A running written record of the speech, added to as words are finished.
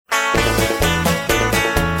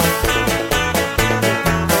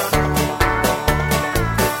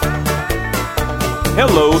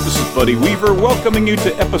Hello, this is Buddy Weaver welcoming you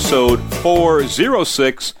to episode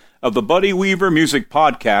 406 of the Buddy Weaver Music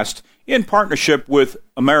Podcast in partnership with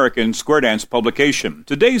American Square Dance Publication.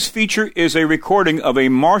 Today's feature is a recording of a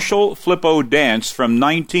Marshall Flippo dance from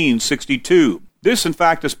 1962. This, in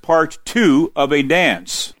fact, is part 2 of a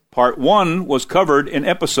dance. Part 1 was covered in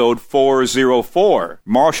episode 404.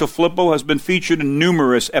 Marshall Flippo has been featured in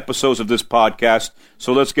numerous episodes of this podcast,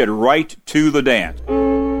 so let's get right to the dance.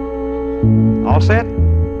 All set?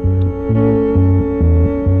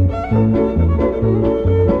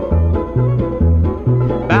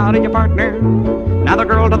 Bow to your partner, now the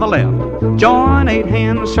girl to the left. Join 8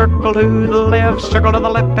 hands, circle to the left, circle to the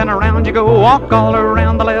left, and around you go. Walk all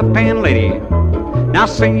around the left-hand lady. Now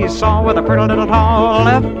seesaw with a pretty little tall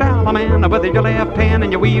left Allemande with your left hand,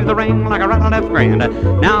 and you weave the ring like a right and left grand.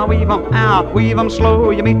 Now weave 'em out, weave 'em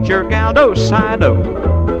slow, you meet your gal, do, side, do.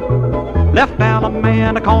 Left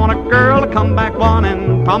Allemande, corner girl, come back one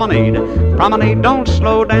and promenade. Promenade, don't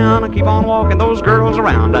slow down, keep on walking those girls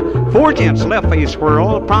around. 4 gents, left face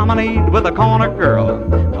swirl, promenade with a corner girl.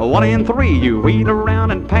 1 and 3, you weed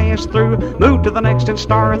around and pass through, move to the next and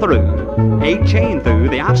star through. 8 chain through,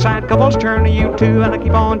 the outside couples turn to you too, and I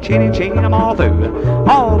keep on chain them all through.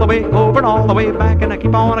 All the way over and all the way back, and I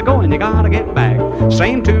keep on going, you gotta get back.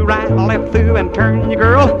 Same 2 right and left through, and turn your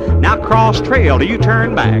girl, now cross trail, you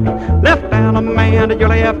turn back. Left Allemande, your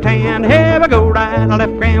left hand, here we go, right and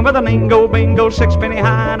left grand with a lingo, bingo, 6-penny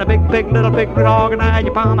high, and a big pig, little pig, dog, and I,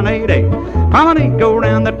 you promenade, promenade, go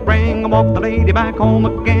round that ring, and walk the lady back home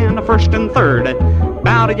again, the 1st and 3rd.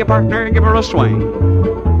 Bow to your partner, give her a swing.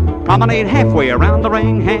 Promenade halfway around the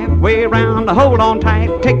ring, halfway around, hold on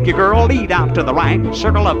tight, take your girl, lead out to the right,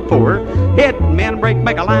 circle up 4, hit, men break,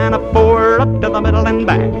 make a line of 4, up to the middle and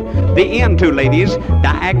back. The end 2 ladies,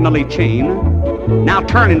 diagonally chain. Now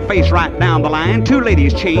turn and face right down the line, 2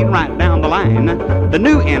 ladies chain right down the line. The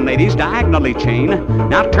new end ladies diagonally chain.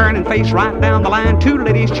 Now turn and face right down the line, 2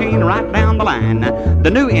 ladies chain right down the line. The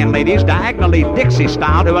new end ladies diagonally Dixie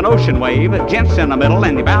style to an ocean wave, gents in the middle,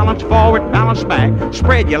 and you balance forward, balance back,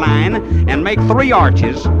 spread your line and make 3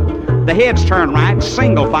 arches. The heads turn right,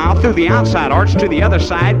 single file through the outside arch to the other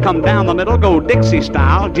side, come down the middle, go Dixie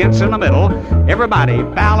style, gents in the middle. Everybody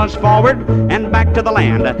balance forward and back to the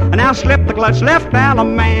land. And now slip the clutch, left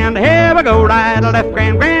Allemande, here we go, right and left,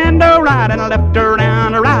 grand, grand, oh, right and left,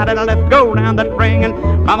 around, right and left, go down that ring and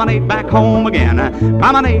promenade back home again.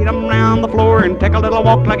 Promenade 'em round the floor and take a little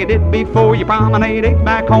walk like you did before. You promenade 8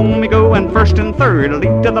 back home you go, and 1st and 3rd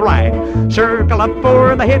lead to the right. Circle up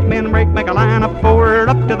 4, the head men break, make a line of 4,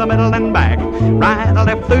 up to the middle and back. Right and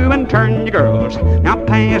left through and turn your girls. Now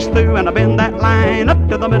pass through and bend that line, up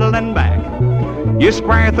to the middle and back. You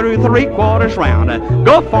square through 3/4 round.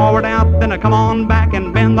 Go forward out, then come on back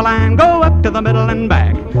and bend the line. Go up to the middle and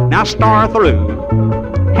back. Now star through.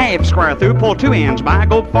 Half square through, pull 2 ends by,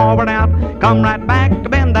 go forward out, come right back,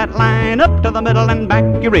 bend that line, up to the middle and back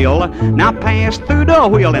you reel. Now pass through the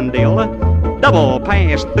wheel and deal. Double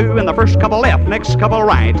pass through in the first couple left, next couple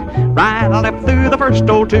right. Right and left through the first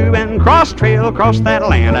 2 and cross trail across that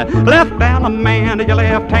land. Left Allemande, your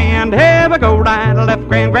left hand, here we go, right and left,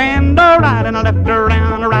 grand, grand, oh, right and left,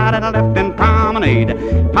 around, right and left, and promenade.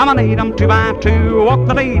 Promenade 'em 2 by 2, walk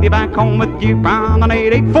the lady back home with you,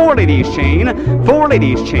 promenade 8, 4 ladies chain, 4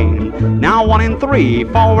 ladies chain. Now 1 and 3,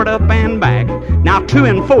 forward, up and back. Now 2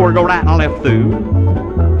 and 4, go right and left through.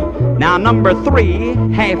 Now number 3,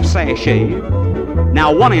 half sashay.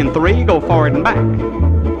 Now 1 and 3, go forward and back.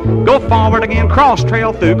 Go forward again, cross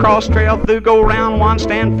trail through, go round 1,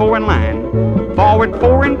 stand 4 in line. Forward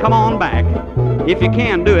 4 and come on back. If you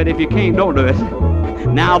can, do it. If you can't, don't do it.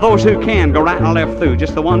 Now those who can, go right and left through,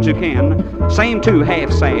 just the ones who can. Same 2 half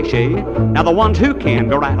sashay. Now the ones who can,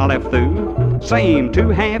 go right and left through. Same 2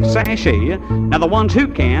 half sashay. Now the ones who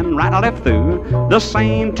can, right and left through. The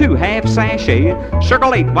same 2 half sashay.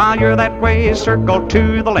 Circle 8 while you're that way, circle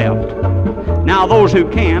to the left. Now those who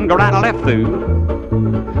can, go right and left through.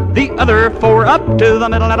 The other 4 up to the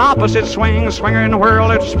middle and opposite swing, swinger and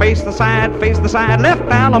whirl, it's face the side, left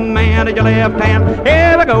Allemande, your left hand,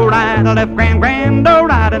 here we go, right and left, grand, grand, oh,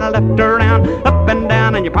 right and left, around, up and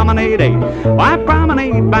down, and you promenade 8. Why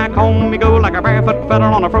promenade back home, you go like a barefoot feather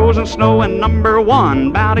on a frozen snow, and number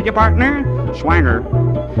 1, bow to your partner, swanger.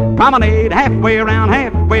 Promenade halfway around,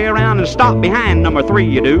 and stop behind number 3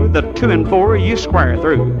 you do, the 2 and 4 you square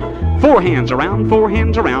through. 4 hands around,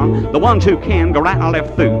 the ones who can, go right and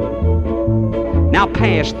left through. Now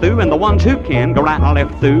pass through, and the ones who can, go right and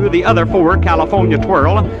left through. The other 4, California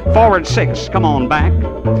twirl. Forward 6, come on back.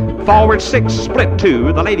 Forward 6, split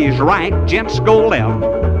 2, the ladies right, gents go left.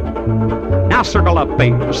 Now Now circle up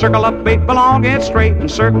eight, belong it straight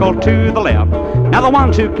and circle to the left. Now the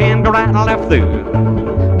ones who can go right and left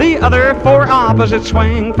through. The other four opposite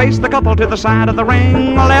swing, face the couple to the side of the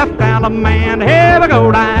ring. Left Allemande, here we go,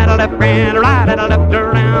 right and left, grand, right and left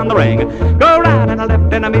around the ring. Go right and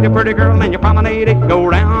left and meet a pretty girl and you promenade it, go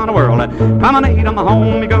round the world. Promenade on the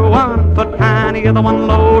home, you go 1 foot high, the other one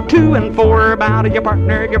low, 2 and 4, bow to your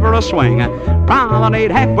partner, give her a swing.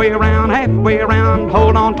 Promenade halfway around,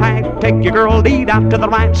 hold on tight, take your girl, lead out to the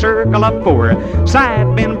right, circle up 4.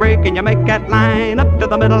 Side bend break and you make that line up to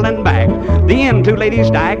the middle and back. The end, 2 ladies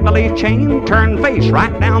diagonally chain, turn face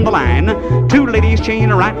right down the line. 2 ladies chain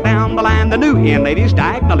right down the line. The new end ladies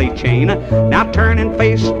diagonally chain. Now turn and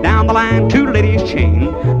face down the line. 2 ladies chain.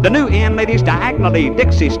 The new end ladies diagonally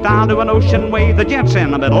Dixie style do an ocean wave. The gents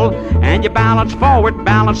in the middle and you balance forward,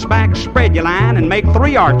 balance back, spread your line and make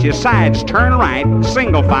 3 arches. Sides turn right,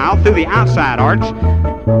 single file through the outside arch.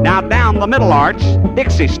 Now down the middle arch,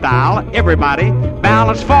 Dixie style, everybody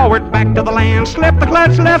balance forward, back to the land, slip the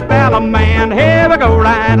clutch, left Allemande, here we go,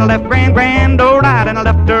 right and left, grand, oh, right and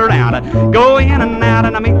left around, go in and out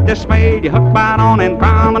and I meet this maid, you hook right on and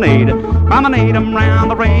promenade 'em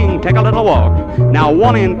round the ring, take a little walk, now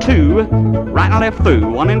 1 and 2, right and left through,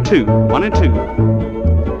 1 and 2, 1 and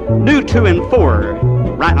 2, new 2 and 4,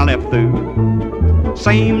 right and left through,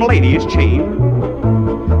 same ladies chain.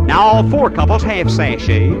 Now all 4 couples half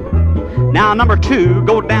sashay. Now number 2,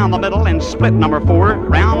 go down the middle and split number 4.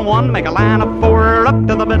 Round 1, make a line of 4 up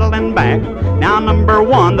to the middle and back. Now number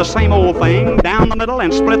 1, the same old thing, down the middle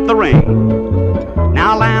and split the ring.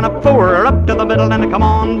 Now line up 4 up to the middle and come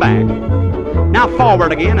on back. Now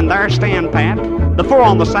forward again and there stand pat. The 4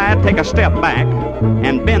 on the side take a step back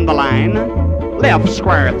and bend the line. Left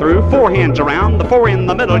square through, 4 hands around, the 4 in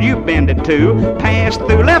the middle you bend it to. Pass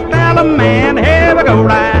through left Allemande, here we go,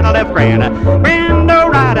 right and left grand, oh,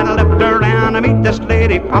 right and left around. Meet this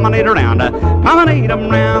lady, promenade around, promenade 'em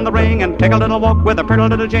round the ring and take a little walk with a pretty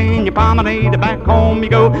little Jane. You promenade back home, you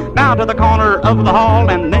go down to the corner of the hall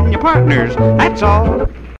and then your partners, that's all.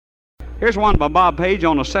 Here's one by Bob Page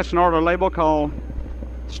on a Sets and Order label called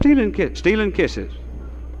Stealin' Kisses.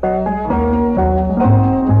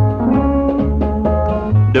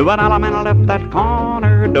 Do an Allemande left that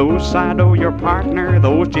corner, do side, do your partner,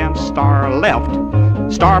 those gents star left.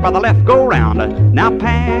 Star by the left, go round, now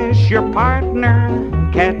pass your partner,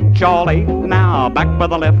 catch all 8, now back by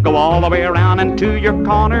the left, go all the way around and to your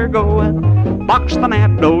corner go. Box the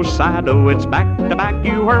net, do side, do it's back to back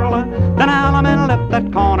you whirl. Then Allemande left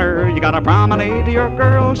that corner, you gotta promenade to your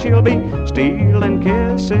girl, she'll be stealing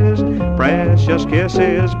kisses, precious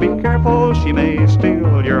kisses, be careful, she may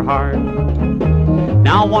steal your heart.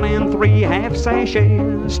 Now 1 and 3 half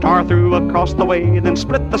sashays, star through across the way, then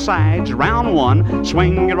split the sides, round 1,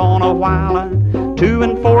 swing it on a while. 2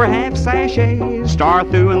 and 4 half sashays, star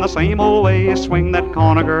through in the same old way, swing that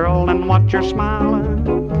corner girl and watch her smile.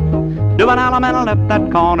 Do an Allemande left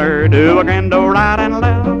that corner, do a grand old right and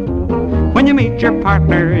left. When you meet your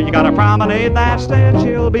partner, you gotta promenade that step,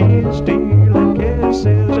 she'll be stealing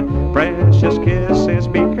kisses, precious kisses,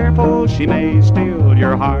 be careful, she may steal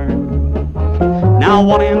your heart. Now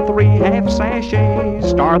 1 and 3 half sashays,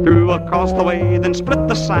 star through across the way, then split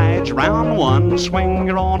the sides, round 1, swing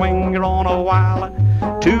her on a while.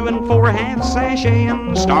 2 and 4 half sashay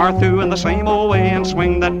and star through in the same old way and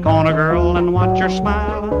swing that corner girl and watch her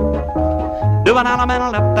smile. Do an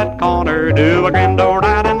Allemande left that corner, do a grand old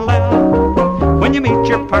right and left. When you meet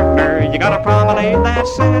your partner, you gotta promenade that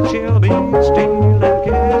set, she'll be stealing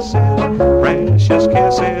kisses, precious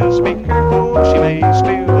kisses, be careful, she may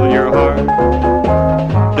steal your heart.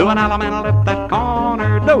 Do an Allemande left that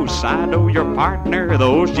corner, do side, do your partner,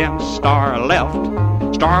 those gents star left.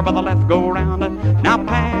 Star by the left, go round, now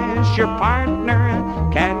pass your partner,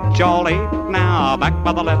 catch all 8, now back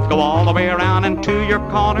by the left, go all the way around and to your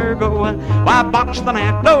corner go. Why box the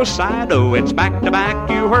net, do side, do it's back to back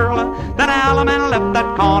you whirl. Then Allemande left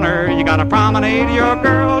that corner, you gotta promenade your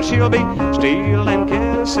girl, she'll be stealing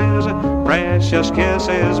kisses, precious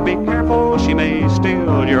kisses, be careful, she may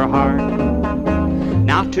steal your heart.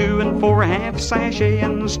 Now 2 and 4 half sashay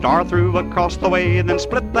and star through across the way, then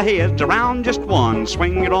split the heads around just 1,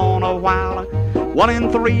 swing it on a while. 1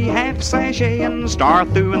 and 3 half sashay and star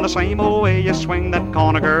through in the same old way, you swing that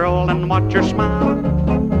corner girl and watch her smile.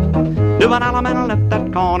 Do an Allemande left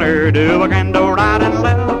that corner, do a grand old right and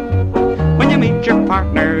left. When you meet your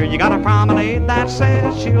partner, you gotta promenade that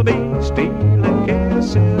says she'll be stealing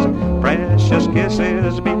kisses, precious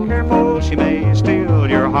kisses, be careful, she may steal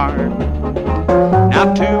your heart.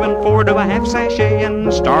 Now 2 and 4 do a half sashay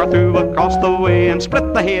and star through across the way and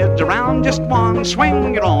split the heads around just one,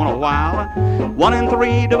 swing it on a while. 1 and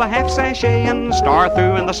 3 do a half sashay and star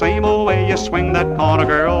through in the same old way. You swing that corner,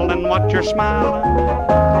 girl, and watch your smile.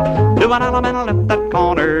 Do an element and lift that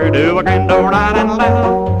corner, do a grand old right and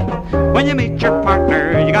left. When you meet your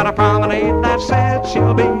partner, you gotta promenade that sad.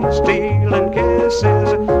 She'll be stealing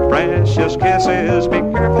kisses, precious kisses. Be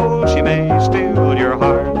careful, she may steal your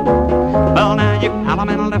heart. Well, now you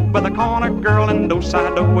element left with a corner girl and do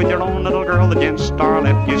side do with your own little girl. The gents star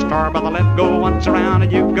left, you star by the left, go once around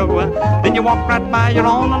and you go. Then you walk right by your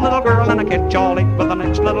own little girl and a catch all eight with the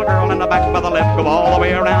next little girl in the back by the left. Go all the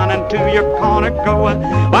way around and to your corner go.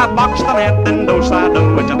 Why box the net and do side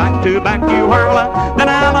do with your back to back you whirl. Then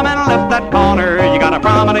element left that corner, you gotta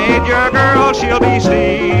promenade your girl. She'll be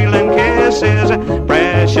stealing kisses,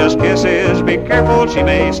 precious kisses. Be careful, she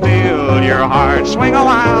may steal your heart. Swing a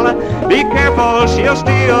while, be careful, she'll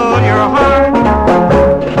steal your heart.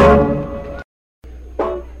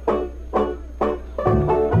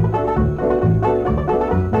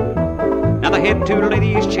 Now the head 2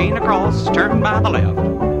 ladies chain across, turn by the left.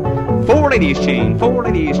 4 ladies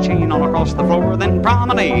chain all across the floor, then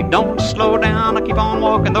promenade. Don't slow down, keep on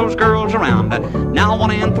walking those girls around. Now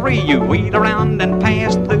 1 and 3 you wheel around and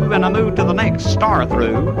pass through and move to the next star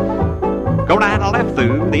through. Go right and left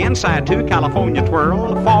through, the inside 2 California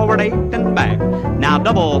twirl, forward 8 and back. Now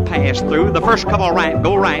double pass through, the first couple right,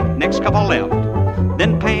 go right, next couple left.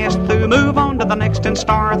 Then pass through, move on to the next and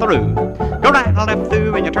star through. Go right and left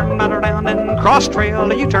through and you turn right around and cross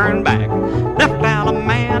trail you turn back. Left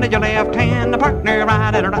man at your left hand, a partner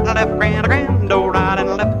right and right left, grand old right and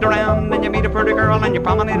left around. And you meet a pretty girl and you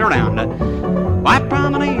promenade around. Why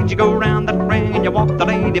promenade, you go round that ring and you walk the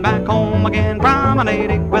lady back home again.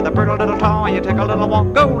 Promenade with a pretty little toy, you take a little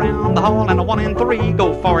walk, go round the hall, and a 1 and 3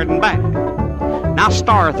 go forward and back. Now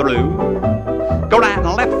star through, go right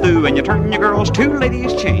and left through and you turn your girls 2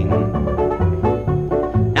 ladies chain.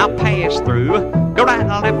 Now pass through, go right and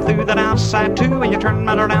left through that outside 2 and you turn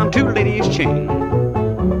right around 2 ladies chain.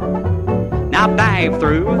 Now dive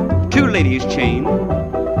through, 2 ladies chain.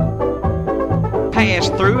 Pass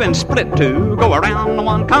through and split 2, go around the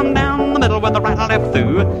 1, come down the middle with the right and left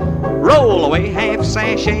through. Roll away, half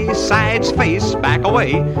sashay, sides face, back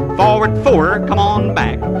away. Forward 4, come on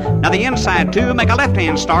back. Now the inside 2, make a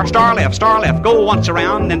left-hand star, star left, go once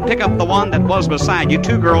around and pick up the one that was beside you.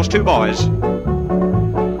 2 girls, 2 boys.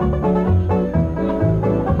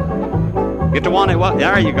 Get to one,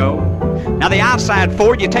 there you go. Now the outside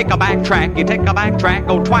 4, you take a back track,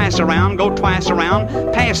 go twice around,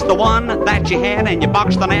 past the one that you had and you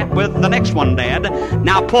box the net with the next one, Dad.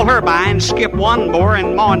 Now pull her by and skip 1 more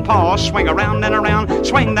and Ma and Pa swing around and around,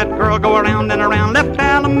 swing that girl, go around and around, left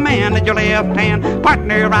man at your left hand,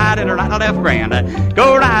 partner right and right left grand.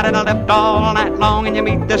 Go right and left all night long and you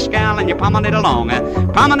meet this gal and you promenade along.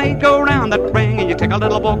 Promenade, go round that ring and you take a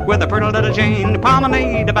little walk with a pretty little Jane.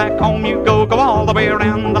 Promenade, back home you go all the way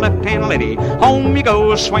around the left-hand lady. Home you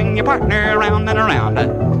go, swing your partner around and around.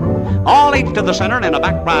 All 8 to the center and a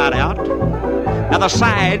back ride out. Now the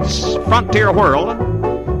sides, frontier whirl.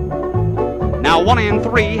 Now 1 and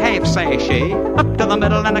 3, half sashay, up to the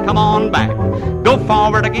middle and come on back. Go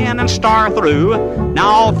forward again and star through. Now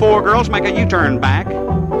all 4 girls make a U-turn back.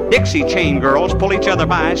 Dixie chain girls pull each other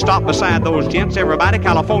by, stop beside those gents, everybody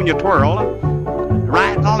California twirl.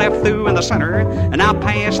 Right and left through in the center, and now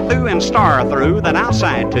pass through and star through that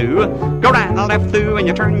outside 2. Go right and left through and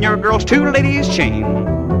you turn your girls 2 ladies chain.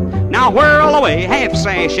 Now whirl away, half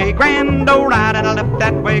sashay, grand old right and a left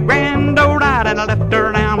that way, grand old right and a left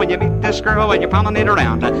around. When you meet this girl and you promenade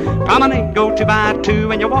around, promenade, go 2 by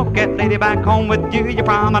 2 and you walk that lady back home with you. You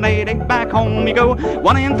promenade 8 back home you go,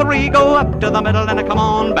 1 and 3 go up to the middle and come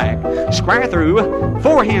on back. Square through,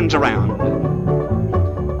 4 hands around.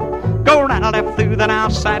 Go right and left through that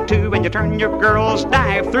outside 2 and you turn your girls,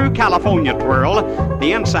 dive through California twirl.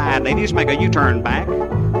 The inside ladies make a U-turn back,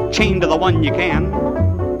 chain to the one you can.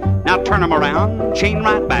 Now turn them around, chain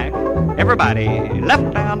right back. Everybody,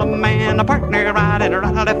 left out a man, a partner right and a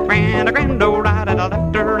right left grand, a grand old right and a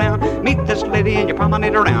left around. Meet this lady and you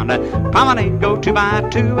promenade around. Promenade, go 2 by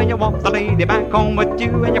 2 and you walk the lady back home with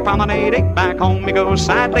you. And you promenade 8 back home you go,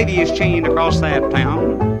 side ladies chain across that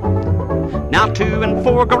town. Now 2 and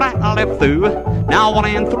 4 go right and left through. Now 1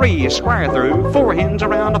 and 3 square through. 4 hands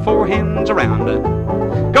around, 4 hands around.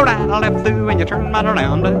 Go right and left through and you turn right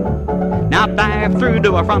around. Now dive through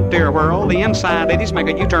to a frontier whirl. The inside ladies make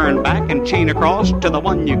a U-turn back and chain across to the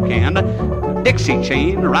one you can. Dixie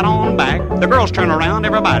chain right on back. The girls turn around,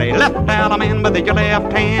 everybody. Left allemande with your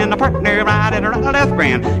left hand. A partner right and a left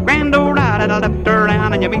grand. Grand old right and a left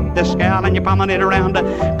around. And you meet this gal and you promenade around.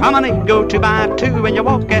 Promenade, go 2 by 2. And you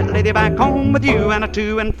walk that lady back home with you. And a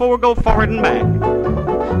 2 and 4 go forward and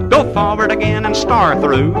back. Go forward again and star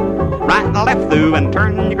through. Right and left through and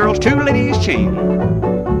turn your girls 2 ladies chain.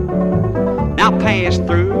 Now pass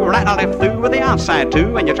through, right and left through with the outside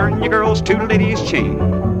 2. And you turn your girls 2 ladies chain.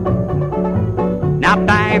 Now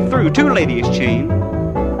dive through 2 ladies chain.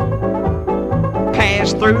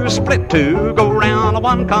 Pass through, split 2, go round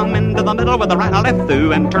 1, come into the middle with a right and left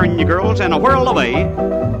through and turn your girls and a whirl away.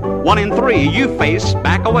 1 and 3, you face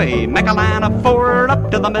back away. Make a line of 4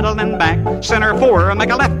 up to the middle and back. Center 4,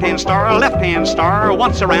 make a left-hand star,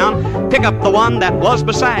 once around. Pick up the one that was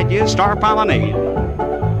beside you, star promenade.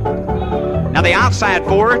 Now the outside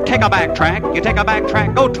 4, take a back track. You take a back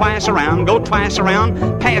track, go twice around.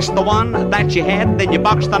 Pass the one that you had, then you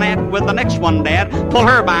box the net with the next one, Dad. Pull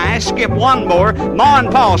her by, skip 1 more. Ma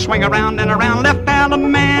and Pa swing around and around. Left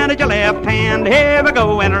allemande at your left hand. Here we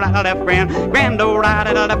go, and a right, a left grand. Grand old right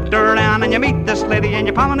and a left around. And you meet this lady and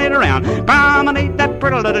you promenade around. Promenade that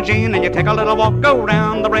pretty little Jane, and you take a little walk, go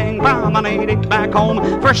round the ring. Promenade it back home.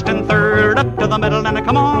 1st and 3rd, up to the middle, and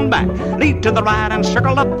come on back. Lead to the right and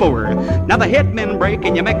circle up forward. Now the headmen break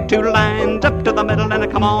and you make 2 lines up to the middle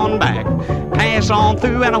and come on back. Pass on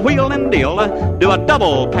through and a wheel and deal. Do a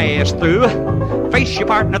double pass through. Face your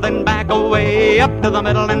partner, then back away up to the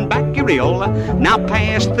middle and back you reel. Now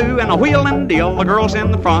pass through and a wheel and deal. The girl's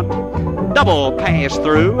in the front. Double pass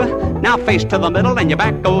through. Now face to the middle and you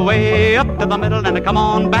back away up to the middle and come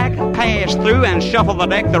on back. Pass through and shuffle the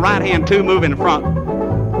deck. The right hand 2 move in front.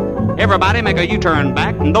 Everybody make a U-turn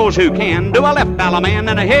back, and those who can do a left allemande,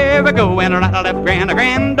 and here we go, and a right, a left grand, a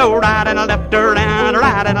grand old right and a left around, a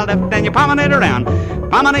right and a left, and you promenade around.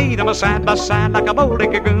 Promenade them side by side like a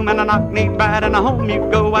bow-legged groom and a knock-knee bride, and home you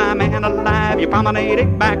go, why man alive, you promenade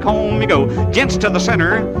it back home you go. Gents to the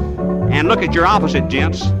center, and look at your opposite,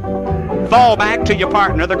 gents. Fall back to your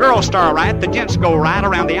partner, the girls star right, the gents go right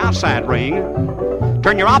around the outside ring.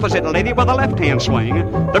 Turn your opposite lady with a left-hand swing.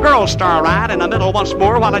 The girls star right in the middle once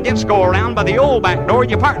more while the gents go around by the old back door.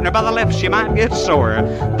 Your partner by the left, she might get sore.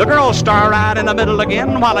 The girls star right in the middle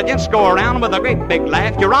again while the gents go around with a great big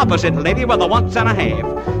laugh. Your opposite lady with a 1 and a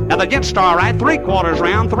half. Now the gents star right 3/4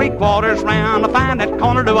 round, 3/4 round. To find that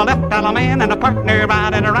corner, do a left allemande and a partner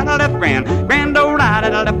right and a right, a left grand. Grand old right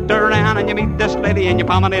and a left around, and you meet this lady and you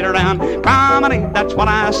promenade around. Promenade, that's what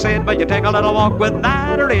I said, but you take a little walk with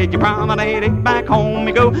that or did you promenade it back home?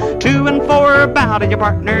 You go 2 and 4 about and your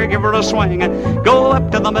partner give her a swing. Go up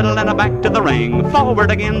to the middle and back to the ring.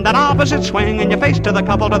 Forward again, that opposite swing, and you face to the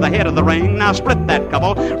couple to the head of the ring. Now split that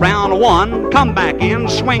couple, round 1, come back in,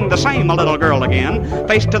 swing the same little girl again.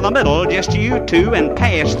 Face to the middle, just you 2, and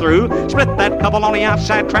pass through. Split that couple on the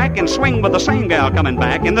outside track and swing with the same gal coming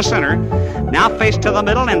back in the center. Now face to the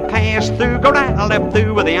middle and pass through. Go right and left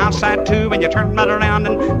through with the outside 2, and you turn that around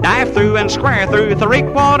and dive through and square through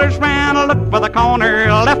 3/4 round. Look for the corner.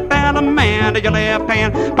 Left allemande to your left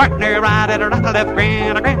hand. Partner right and a right, a left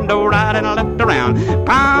grand. A grand old right and a left around.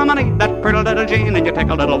 Promenade that pretty little Jane, and you take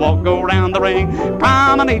a little walk, go round the ring.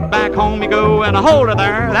 Promenade back home you go, and a hold her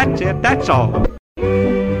there. That's it, that's all.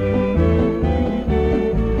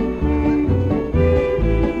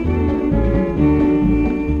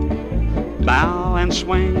 Bow and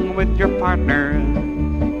swing with your partner.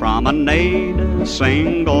 Promenade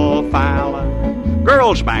single file.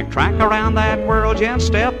 Girls backtrack around that whirl, gents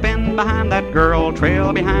step in behind that girl,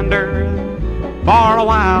 trail behind her for a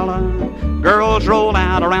while. Girls roll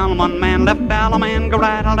out around one man, left allemande, go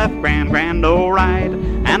right, a left grand, grand old right,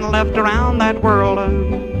 and left around that whirl.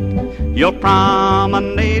 You'll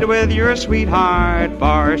promenade with your sweetheart,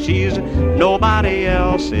 for she's nobody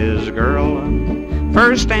else's girl.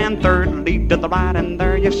 1st and 3rd, lead to the right, and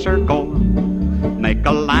there you circle. Make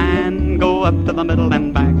a line, go up to the middle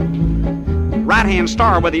and back. Right-hand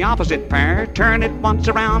star with the opposite pair. Turn it once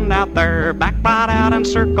around out there. Back right out and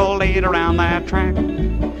circle late around that track.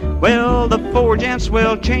 Well, the 4 gents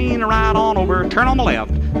will chain right on over. Turn on the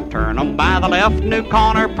left. Turn them by the left. New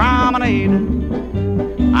corner promenade.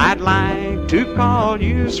 I'd like to call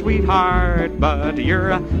you sweetheart, but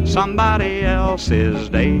you're somebody else's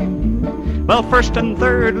date. Well, 1st and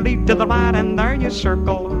 3rd, lead to the right, and there you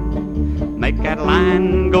circle. Make that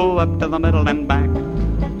line, go up to the middle and back.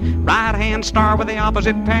 Right-hand star with the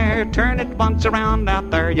opposite pair. Turn it once around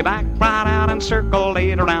out there. You back right out and circle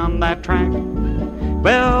late around that track.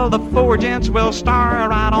 Well, the 4 gents will star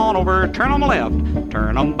right on over. Turn on the left.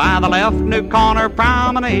 Turn them by the left. New corner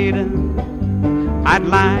promenade. I'd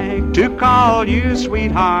like to call you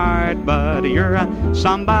sweetheart, but you're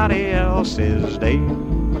somebody else's date.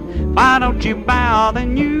 Why don't you bow,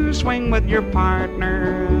 then you swing with your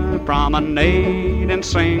partner, promenade in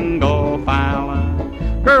single file.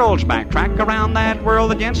 Girls backtrack around that whirl,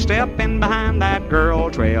 the gents step in behind that girl,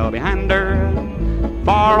 trail behind her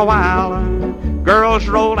for a while. Girls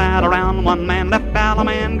roll out around one man, left a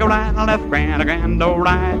man, go right, left grand, a grand, go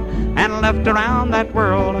right, and left around that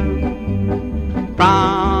whirl.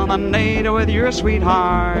 Promenade with your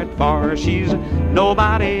sweetheart, for she's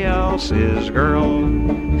nobody else's girl.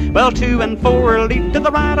 Well, 2 and 4 leap to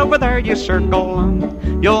the right, over there you circle.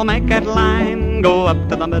 You'll make that line go up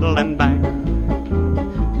to the middle and back.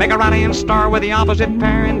 Make a right-hand star with the opposite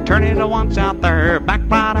pair and turn it once out there. Back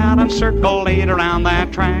right out and circle 8 around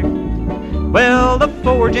that track. Well, the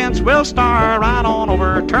 4 gents will star right on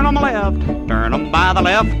over. Turn 'em left, turn 'em by the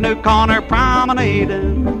left, new corner promenade.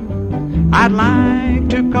 I'd like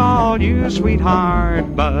to call you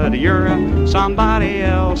sweetheart, but you're somebody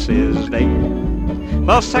else's date.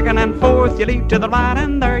 Well, 2nd and 4th, you leap to the right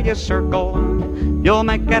and there you circle. You'll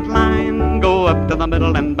make that line go up to the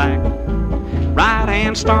middle and back. Right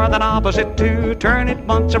hand star that opposite 2, turn it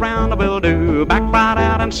once around will do. Back right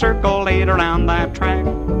out and circle 8 around that track.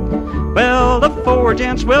 Well, the 4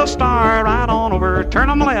 gents will star right on over. Turn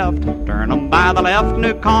 'em left, turn 'em by the left,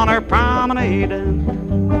 new corner promenade.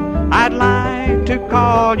 I'd like to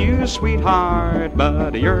call you sweetheart,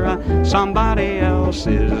 but you're somebody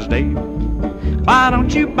else's date. Why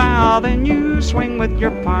don't you bow, then you swing with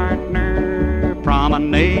your partner,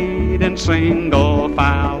 promenade in single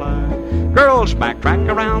file. Girls backtrack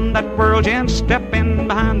around that whirl, gents step in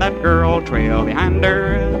behind that girl, trail behind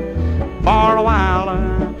her for a while.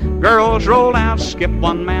 Girls roll out, skip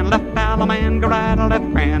one man, left out a man, go right,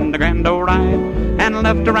 left grand, a grand, go right, and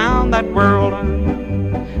left around that whirl.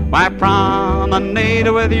 Why promenade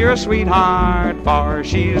with your sweetheart, for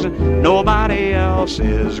she's nobody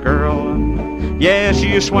else's girl. Yes,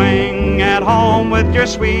 you swing at home with your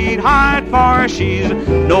sweetheart, for she's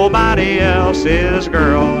nobody else's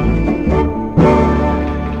girl.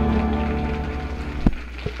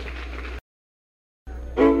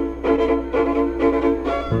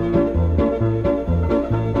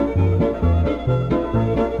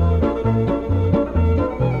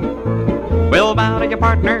 Well, bow to your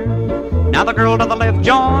partner. Now the girl to the left,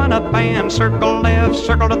 join up and circle left,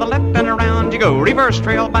 circle to the left and around you go. Reverse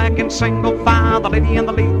trail back in single file, the lady in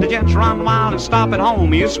the lead, the gents run wild and stop at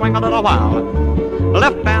home, you swing a little while.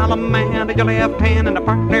 Left man to your left hand and the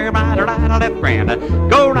partner right or left grand.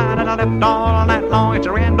 Go right and a left all night long, it's a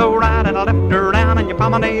rando right and a left around and you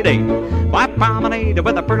promenade 8. Why promenade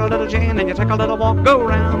with a pretty little gin and you take a little walk, go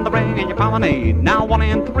round the ring and you promenade. Now 1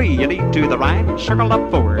 and 3, you lead to the right, circle up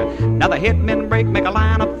 4. Now the hitmen break, make a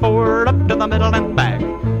line of 4, up to the middle and back.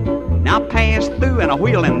 Now pass through and a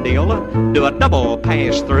wheeling deal, do a double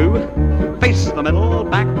pass through. Face the middle,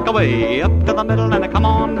 back away, up to the middle and come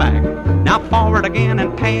on back. Now forward again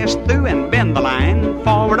and pass through and bend the line.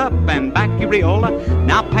 Forward up and back you reel.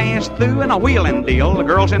 Now pass through and a wheeling deal, the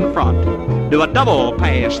girl's in front. Do a double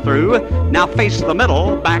pass through. Now face the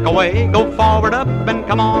middle, back away, go forward up and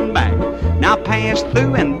come on back. Now pass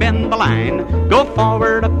through and bend the line. Go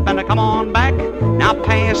forward up and come on back. Now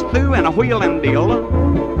pass through and a wheeling deal.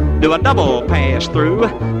 Do a double pass through.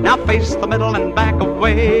 Now face the middle and back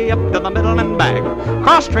away, up to the middle and back.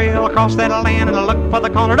 Cross trail across that land and look for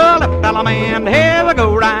the corner to left element. Here we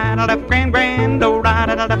go, right, a left grand, grand, oh, right,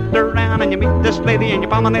 and a left around, and you meet this lady and you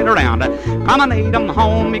promenade around. Promenade 'em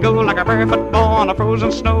home, you go like a barefoot boy on the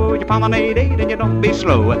frozen snow. You promenade 8 and you don't be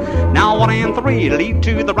slow. Now 1 and 3, lead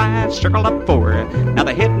to the right, circle up 4. Now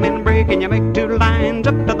the hitmen break and you make 2 lines,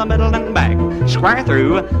 up to the middle and back. Square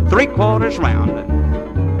through, 3/4 round.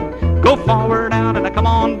 Go forward out and come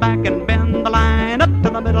on back and bend the line, up to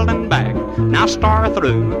the middle and back. Now star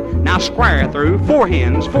through, now square through, 4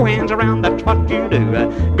 hands around, that's what you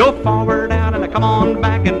do. Go forward out and come on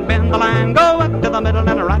back and bend the line, go up to the middle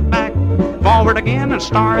and right back. Forward again and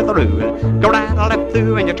star through. Go right left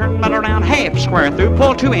through and you turn that around, half square through,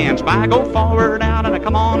 pull 2 hands by, go forward out and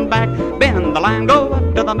come on back. Bend the line, go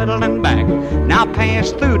up to the middle and back. Now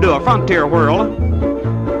pass through, do a frontier whirl.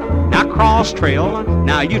 Now cross trail,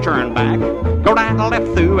 now you turn back. Go right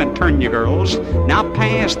left through and turn you girls. Now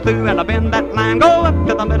pass through and bend that line. Go up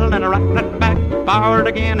to the middle and right back. forward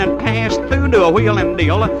again and pass through, do a wheel and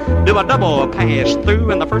deal, do a double pass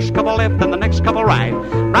through, and the first couple left and the next couple right.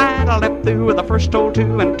 Right a left through with the first old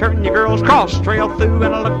two, and turn your girls cross trail through,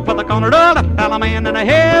 and a look for the corner, do a left Alaman, and a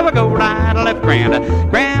here we go, right a left grand,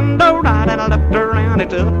 oh right and a left around,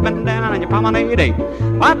 it's up and down, and you promenade eight.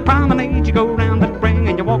 Why promenade, you go round that ring,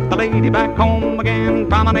 and you walk the lady back home again.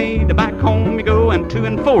 Promenade, back home you go, and 2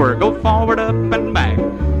 and 4, go forward, up and back.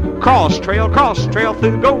 Cross trail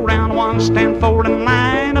through, go round one, stand forward and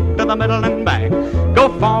line, up to the middle and back. Go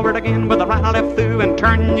forward again with a right and left through, and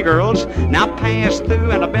turn your girls. Now pass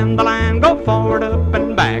through and bend the line, go forward, up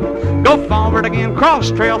and back. Go forward again,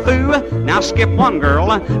 cross trail through. Now skip one girl,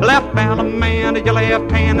 left Alaman to your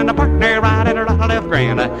left hand, and a partner right and a right and left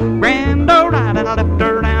grand. Grand, oh right and a left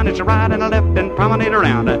around, it's a right and a left and promenade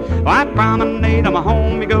around. I promenade on my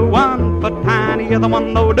home you go, 1 foot high, the other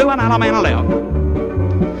one low, do an Alaman left.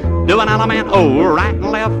 Do an Alaman, oh, right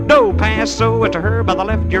and left, do pass, so to her by the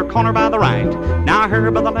left, your corner by the right. Now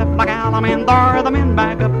her by the left like Alaman, there, the men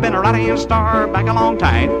back up in a right-hand star, back along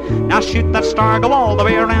tight. Now shoot that star, go all the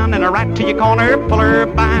way around, and a right to your corner, pull her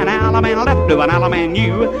by an Alaman left, do an Alaman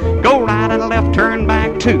you, go right and left, turn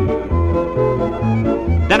back 2.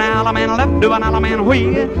 Then Alaman left, do an Alaman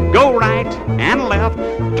we, go right and left,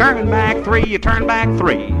 turn back 3, you turn back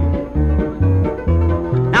 3.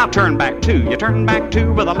 Now turn back 2, you turn back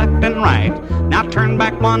 2 with a left and right. Now turn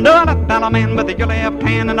back 1, do a left Alaman with your left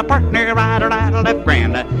hand, and a partner right or right or left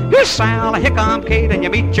grand. Here's Sal, here come Kate, and you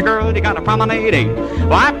meet your girl, you got a promenade 8.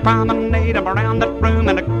 Well, I promenade them around that room,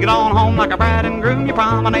 and get on home like a bride and groom. You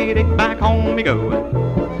promenade it, back home you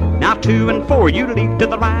go. Now 2 and 4, you leap to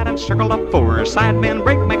the right and circle up 4. Side bend,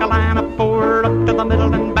 break, make a line of 4, up to the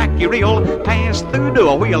middle and back you reel. Pass through, do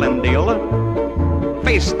a wheel and deal.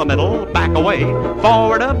 Face the middle, back away,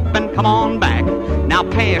 forward up and come on back. Now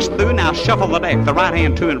pass through, now shuffle the deck, the right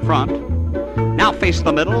hand 2 in front. Now face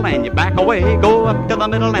the middle and you back away, go up to the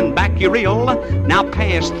middle and back you reel. Now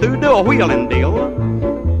pass through, do a wheel and deal.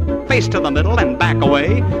 Face to the middle and back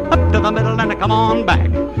away, up to the middle and come on back.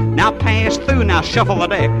 Now pass through, now shuffle the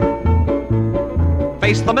deck.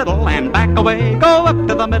 Face the middle and back away, go up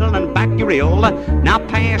to the middle and back you reel. Now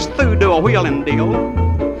pass through, do a wheel and deal.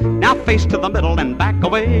 Now face to the middle and back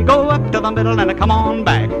away, go up to the middle and come on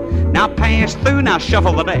back. Now pass through, now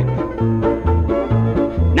shuffle the deck.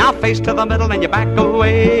 Now face to the middle and you back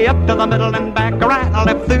away, up to the middle and back, right and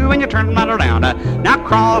left through, and you turn right around. Now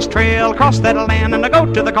cross trail, cross that land, and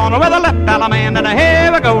go to the corner with a left Alaman, and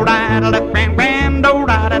here we go, right and left, grand, grand, oh,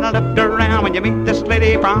 right and left around. When you meet this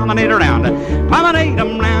lady, promenade around. Promenade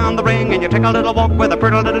them round the ring, and you take a little walk with a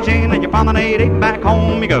pretty little Jane, and you promenade it, back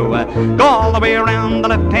home you go. Go all the way around the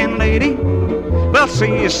left-hand lady. We'll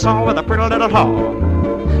see you saw with a pretty little hall.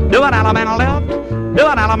 Do an Alaman left, do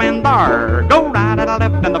an Alaman there. Go right at a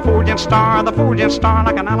left and the 4-gent star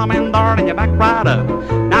like an Alaman there, and you back right up.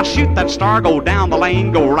 Now shoot that star, go down the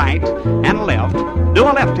lane, go right and left. Do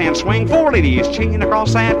a left-hand swing, 4 ladies, chain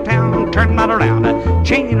across that town, turn right around.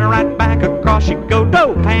 Chain right back across you go,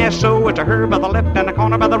 do pass so to her by the left and the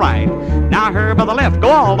corner by the right. Now her by the left, go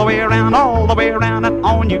all the way around, and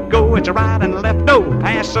on you go, it's a right and left, do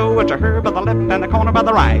pass so to her by the left and the corner by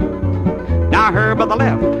the right. Now her by the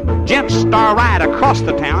left, gent star right across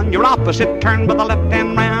the town. Your opposite turn by the left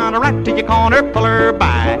hand round, right to your corner, pull her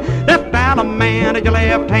by. Left Alaman at your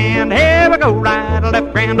left hand, here we go, right,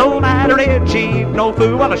 left grand, old night, red chief, no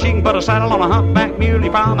fool, well she can put a saddle on a humpback mule,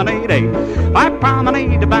 you promenade 8. I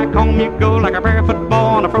promenade back home you go, like a barefoot boy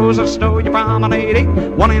on a frozen snow, you promenade 8.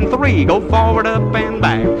 1 and 3, go forward, up and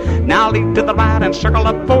back. Now leap to the right and circle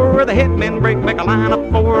up 4, the headmen break, make a line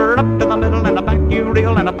of 4, up to the middle and the back you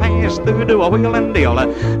reel, and a pass through, do a wheel and deal.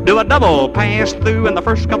 Do a double pass through, and the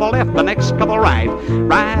first couple left, the next couple right.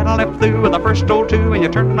 Right and left through with the first old 2, and you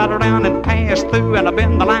turn right around and pass through, and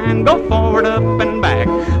bend the line, go forward, up and back.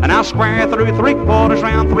 And now square through, 3/4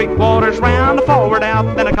 round, 3/4 round, forward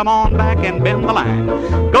out, then come on back and bend the line.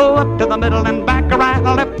 Go up to the middle and back, right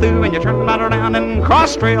and left through, and you turn right around and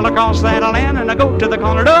cross trail across that land, and I go to the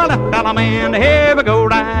corner, do a left Alaman, here we go,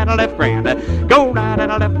 right and left grand. Go right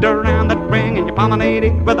and left around that ring, and you promenade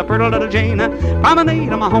it with a pretty little Jane.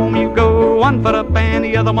 Promenade on my home you go, 1 foot up and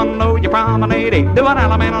the other one low, you promenade 8. Do an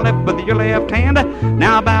Alaman left with your left hand.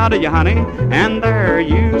 Now bow to you, honey, and there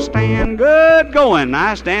you stand. Good going,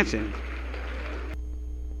 nice dancing.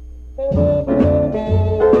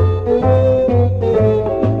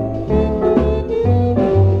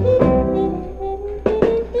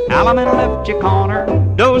 Alaman left your corner,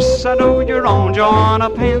 do-sa-do, you're on, join a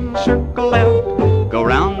pen, circle left, go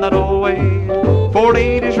round that old way. 4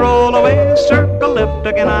 ladies roll away, circle left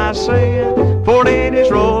again I say. 4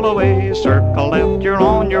 ladies roll away, circle left, you're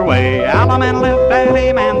on your way. way. Alum and left,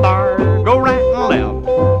 alley man bar, go right and left.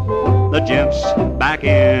 The gents back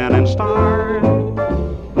in and start.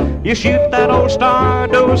 You shoot that old star,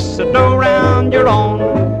 do-sa-do round your own.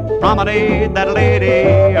 Promenade that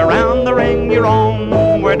lady around the ring you're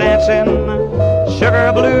on. We're dancing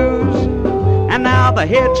sugar blues. And now the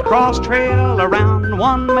heads cross trail around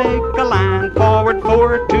one, make a line forward,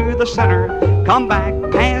 forward to the center. Come back,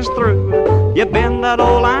 pass through. You bend that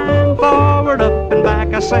old line forward, up and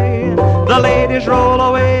back, I say. The ladies roll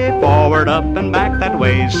away, forward, up and back that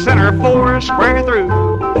way. Center four, square through.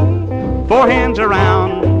 Four hands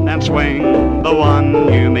around and swing the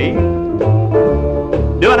one you meet.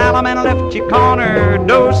 Do an alum and left your corner,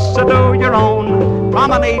 do-sa-do your own.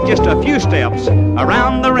 Promenade just a few steps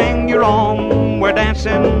around the ring you're on. We're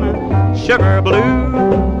dancing sugar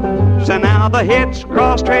blues. And now the hits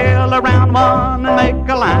cross trail around one and make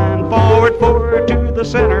a line forward, forward to the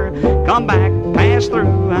center. Come back, pass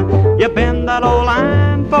through. You bend that old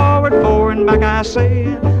line forward, forward and back, I say.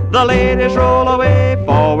 The ladies roll away,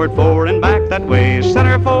 forward, forward and back that way.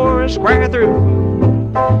 Center four, square through.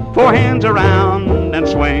 Four hands around and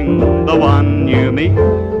swing the one you meet.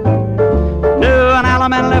 Do an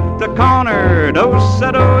alum and left the corner,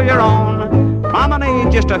 do-sa-do your own.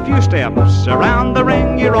 Promenade just a few steps around the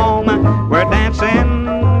ring you're on. We're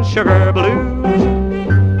dancing sugar blues.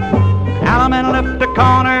 Alum and left the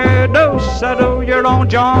corner, do-sa-do your own.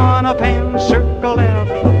 Join up and circle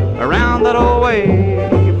left around that old way.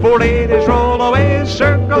 Four ladies roll away,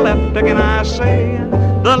 circle left again, I say.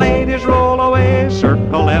 The ladies roll away,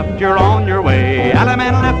 circle left, you're on your way. Alley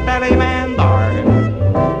man left, alley man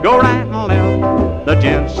there. Go right and left, the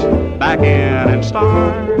gents back in and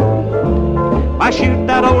start. Why shoot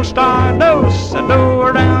that old star, do-sa-do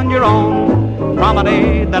around your own.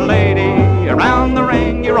 Promenade that lady around the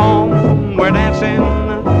ring you're on. We're dancing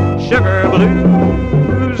sugar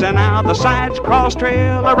blues. And now the sides cross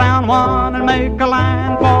trail around one and make a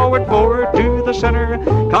line forward, forward to the center.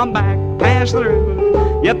 Come back, pass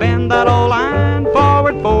through. You bend that old line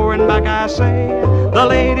forward, forward and back, I say. The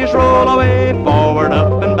ladies roll away, forward,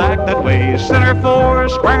 up and back that way. Center four,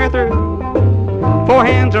 square through. Four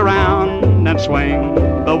hands around and swing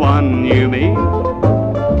the one you meet.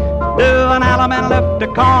 Do an alum and left a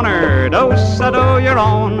corner, do-sa-do your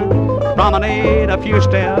own. Promenade a few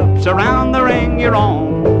steps around the ring you're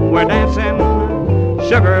on. We're dancing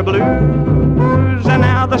sugar blues. And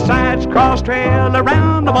now the sides cross trail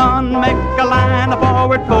around the one. Make a line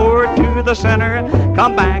forward, forward to the center.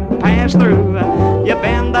 Come back, pass through. You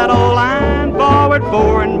bend that old line forward,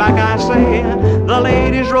 forward and back, I say. The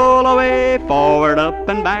ladies roll away, forward, up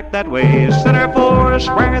and back that way. Center four,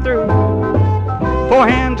 square through. Four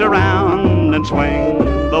hands around and swing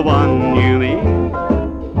the one you meet.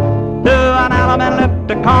 Do an alum and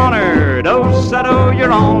left a corner, do-sa-do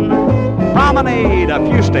your own. Promenade a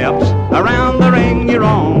few steps around the ring you're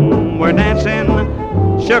on. We're dancing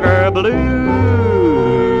sugar blues.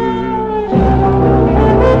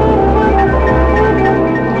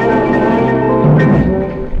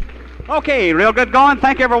 Okay, real good going.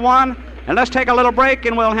 Thank you, everyone. And let's take a little break,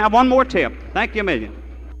 and we'll have one more tip. Thank you a million.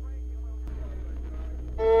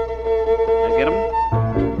 Let's get 'em.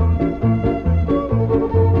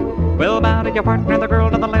 Well, bow to your partner, the girl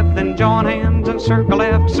to the left, then join hands and circle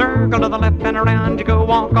left. Circle to the left and around you go,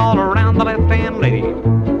 walk all around the left-hand lady.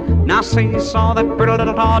 Now seesaw that pretty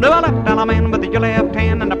little taw, do a left element with your left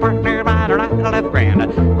hand, and the partner right or right and left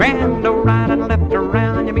grand. Grand, oh, right and left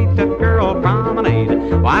around, you meet that girl,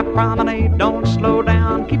 promenade. Why promenade, don't slow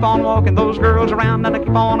down, keep on walking those girls around and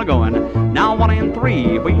keep on going. Now 1 and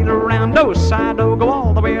 3, wheel around, do side, do go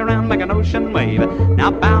all the way around, make an ocean wave. Now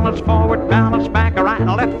balance forward, balance back, right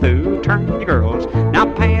and left through, turn your girls. Now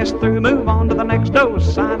pass through, move on to the next, do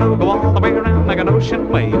side, do go all the way around, make an ocean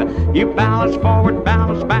wave. You balance forward,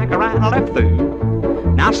 balance back, right and left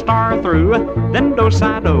through. Now star through, then do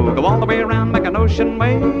side do, go all the way around, make an ocean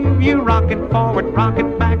wave. You rock it forward, rock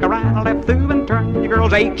it back, right and left through, and turn your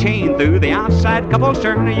girls 8 chain through. The outside couples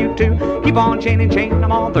turn to you too. Keep on chaining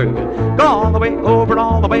them all through. Go all the way over,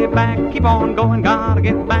 all the way back. Keep on going, gotta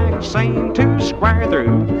get back. Same 2 square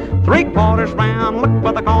through. 3/4 round, look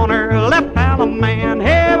for the corner. Left alum man,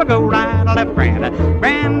 here we go, right and left grand.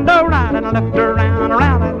 Grand, oh, right and left around,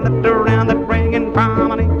 around and left around. That bringing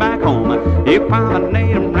promenade back home. You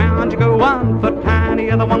promenade them round, you go 1 foot high,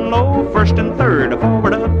 the other one low, first and third,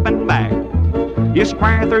 forward, up and back. You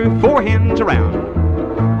square through, 4 hands around,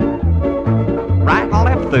 right and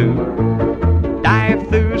left through, dive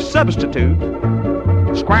through, substitute,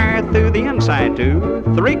 square through the inside 2,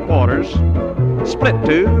 3/4, split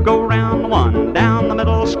 2, go round 1, down the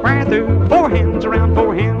middle, square through, 4 hands around,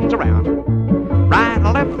 4 hands around. Right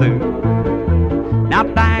and left dive through. Now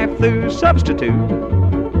dive through, substitute.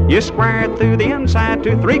 You square it through the inside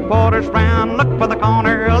to 3/4 round. Look for the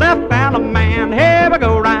corner, left and a man. Here we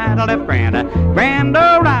go, right a left, grand, right and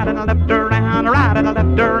a left around, right and a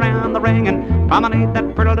left around the ring, and promenade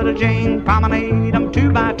that pretty little Jane. Promenade 'em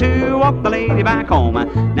 2 by 2, walk the lady back home.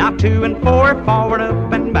 Now 2 and 4, forward,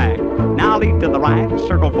 up and back. Now lead to the right,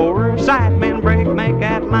 circle 4, side men break, make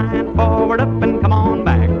that line. Forward, up and come on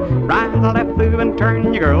back. Right and left through and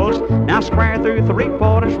turn your girls. Now square through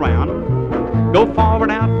 3/4 round. Go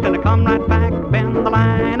forward out and come right back. Bend the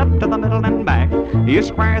line up to the middle and back. You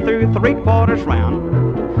square through 3/4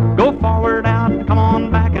 round. Go forward out, come on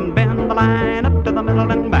back and bend the line up to the middle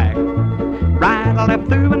and back. Right or left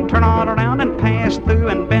through and turn all around and pass through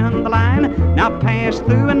and bend the line. Now pass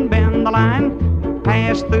through and bend the line.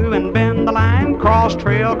 Pass through and bend the line. Cross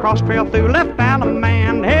trail through left and a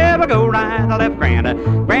man. Here we go, right or left, grand,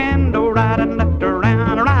 oh, right and left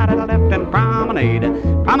around, right and left and promenade.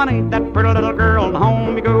 Promenade that pretty little girl and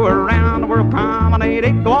home you go around the world. Promenade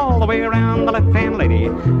it, go all the way around the left-hand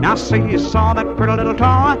lady. Now see you saw that pretty little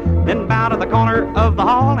toy, then bow to the corner of the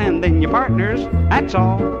hall, and then your partners, that's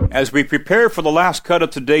all. As we prepare for the last cut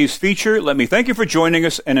of today's feature, let me thank you for joining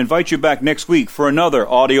us and invite you back next week for another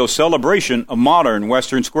audio celebration of modern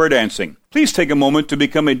Western square dancing. Please take a moment to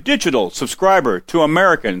become a digital subscriber to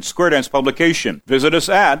American Square Dance Publication. Visit us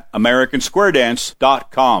at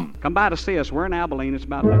AmericanSquareDance.com. Come by to see us. We're in Abilene. It's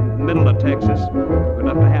about the middle of Texas. We'd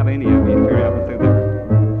love to have any of you if you're ever through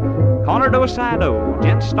there. Corner do, side do,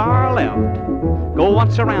 gent star left. Go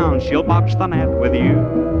once around, she'll box the net with you.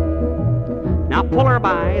 Now pull her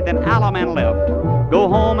by, then allemande left. Go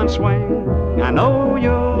home and swing. I know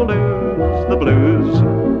you'll lose the blues.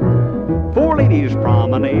 4 ladies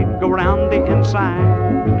promenade, go round the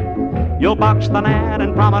inside. You'll box the net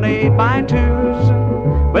and promenade by 2s.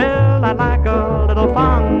 Well, I'd like a little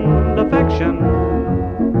fond affection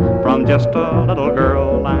from just a little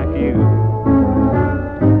girl like you.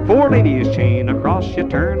 4 ladies chain across, you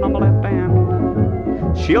turn on the left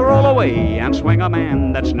hand. She'll roll away and swing a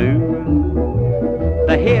man that's new.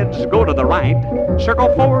 The heads go to the right, circle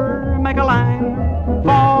 4, make a line.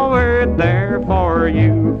 Forward there for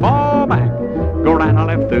you, fall back. Go right and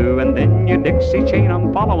left through and then you Dixie chain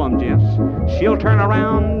 'em, follow 'em, gents. She'll turn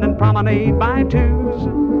around and promenade by 2s.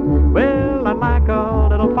 Well, I'd like a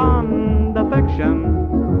little fond affection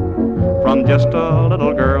from just a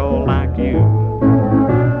little girl like you.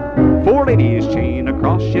 4 ladies chain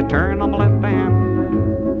across, you turn on the left hand.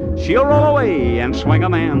 She'll roll away and swing a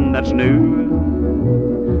man that's new.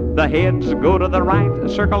 The heads go to the right,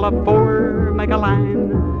 circle up 4, make a line.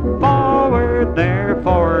 Forward there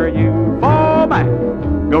for you, fall back.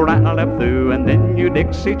 Go right and left through and then you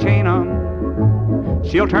Dixie chain 'em.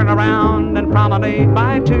 She'll turn around and promenade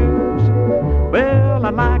by 2s. Well,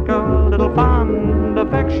 I'd like a little fond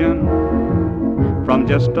affection from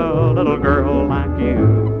just a little girl like you.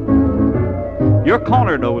 Your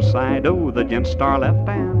corner do, side do, the gent star left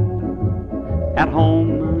hand. At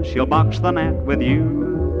home, she'll box the net with you.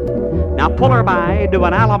 Now pull her by, do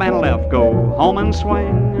an allemande left, go home and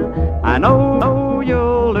swing. I know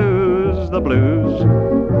you'll lose the blues.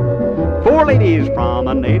 4 ladies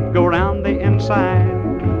promenade, go round the inside.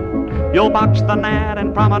 You'll box the net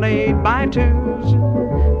and promenade by 2s.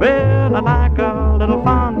 Well, I'd like a little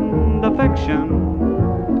fond affection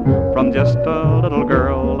from just a little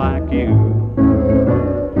girl like you.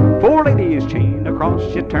 4 ladies chained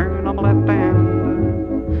across, you turn on the left hand.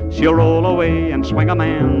 She'll roll away and swing a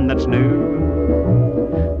man that's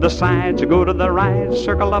new. The sides go to the right,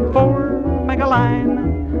 circle up 4, make a line.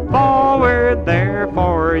 Forward there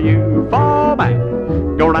for you, fall back.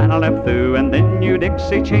 Go right and left through and then you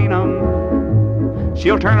Dixie chain 'em.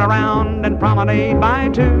 She'll turn around and promenade by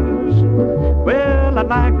 2s. Well, I'd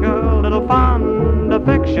like a little fond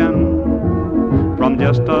affection from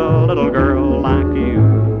just a little girl like you.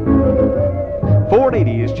 4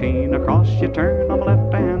 ladies chain across, you turn on the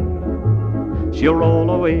left hand. She'll roll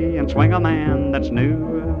away and swing a man that's new.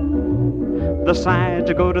 The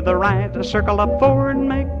sides go to the right, circle up 4 and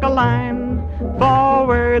make a line.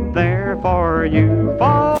 Forward there for you,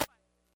 fall